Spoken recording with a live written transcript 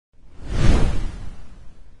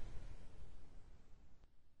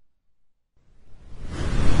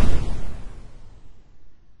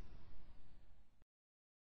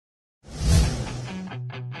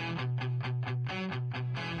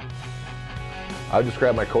I would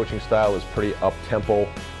describe my coaching style as pretty up-tempo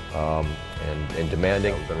and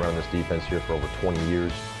demanding. I've been running this defense here for over 20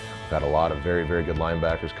 years. We've had a lot of very, very good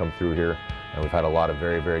linebackers come through here, and we've had a lot of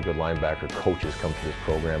very, very good linebacker coaches come through this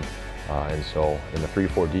program. And so in the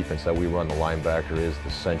 3-4 defense that we run, the linebacker is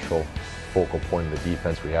the central focal point of the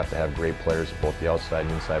defense. We have to have great players at both the outside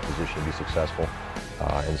and inside position to be successful.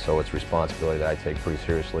 And so it's a responsibility that I take pretty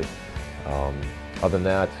seriously. Other than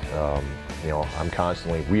that, you know,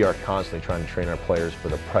 we are constantly trying to train our players for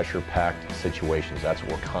the pressure-packed situations. That's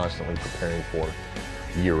what we're constantly preparing for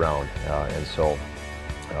year-round. And so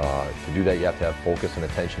to do that, you have to have focus and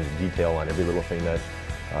attention to detail on every little thing that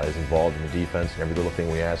is involved in the defense and every little thing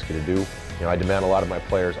we ask you to do. You know, I demand a lot of my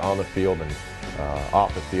players on the field and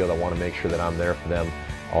off the field. I want to make sure that I'm there for them,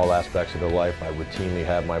 all aspects of their life. I routinely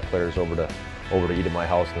have my players over to eat at my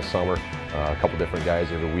house in the summer. A couple different guys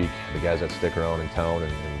every week. The guys that stick around in town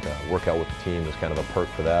and work out with the team is kind of a perk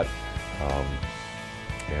for that.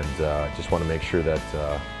 Just want to make sure that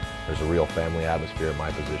there's a real family atmosphere in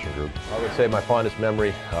my position group. I would say my fondest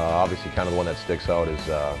memory, obviously kind of the one that sticks out, is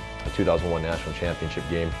the 2001 National Championship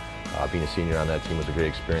game. Being a senior on that team was a great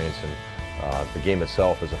experience, and the game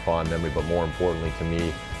itself is a fond memory, but more importantly to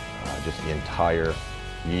me, just the entire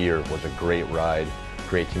year was a great ride.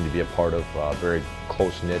 Great team to be a part of, a very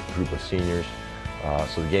close-knit group of seniors.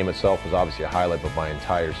 So the game itself was obviously a highlight, but my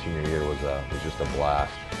entire senior year was just a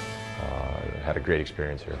blast. Had a great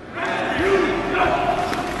experience here.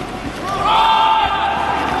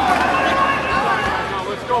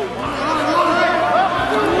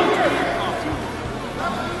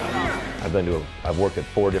 I've worked at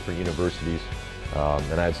 4 different universities,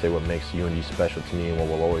 and I'd say what makes UND special to me and what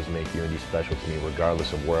will always make UND special to me,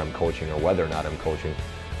 regardless of where I'm coaching or whether or not I'm coaching,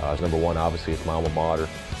 is number one, obviously it's my alma mater.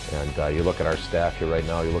 And you look at our staff here right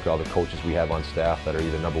now, you look at all the coaches we have on staff that are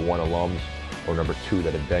either number 1 alums or number 2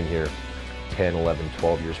 that have been here 10, 11,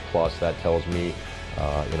 12 years plus. That tells me,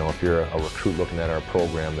 you know, if you're a recruit looking at our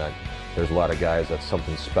program, that there's a lot of guys that's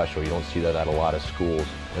something special. You don't see that at a lot of schools.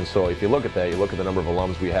 And so if you look at that, you look at the number of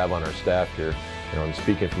alums we have on our staff here, you know, and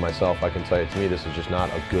speaking for myself, I can tell you, to me, this is just not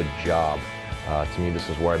a good job. To me, this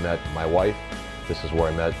is where I met my wife. This is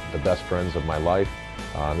where I met the best friends of my life.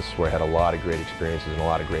 This is where I had a lot of great experiences and a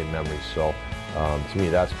lot of great memories. So to me,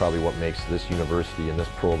 that's probably what makes this university and this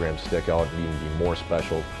program stick out and even be more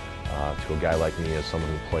special to a guy like me as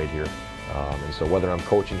someone who played here. And so whether I'm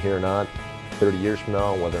coaching here or not, 30 years from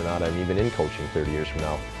now, whether or not I'm even in coaching 30 years from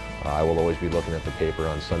now, I will always be looking at the paper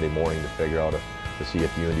on Sunday morning to figure out to see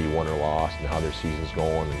if UND won or lost and how their season's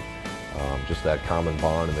going, and just that common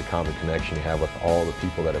bond and the common connection you have with all the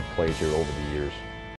people that have played here over the years.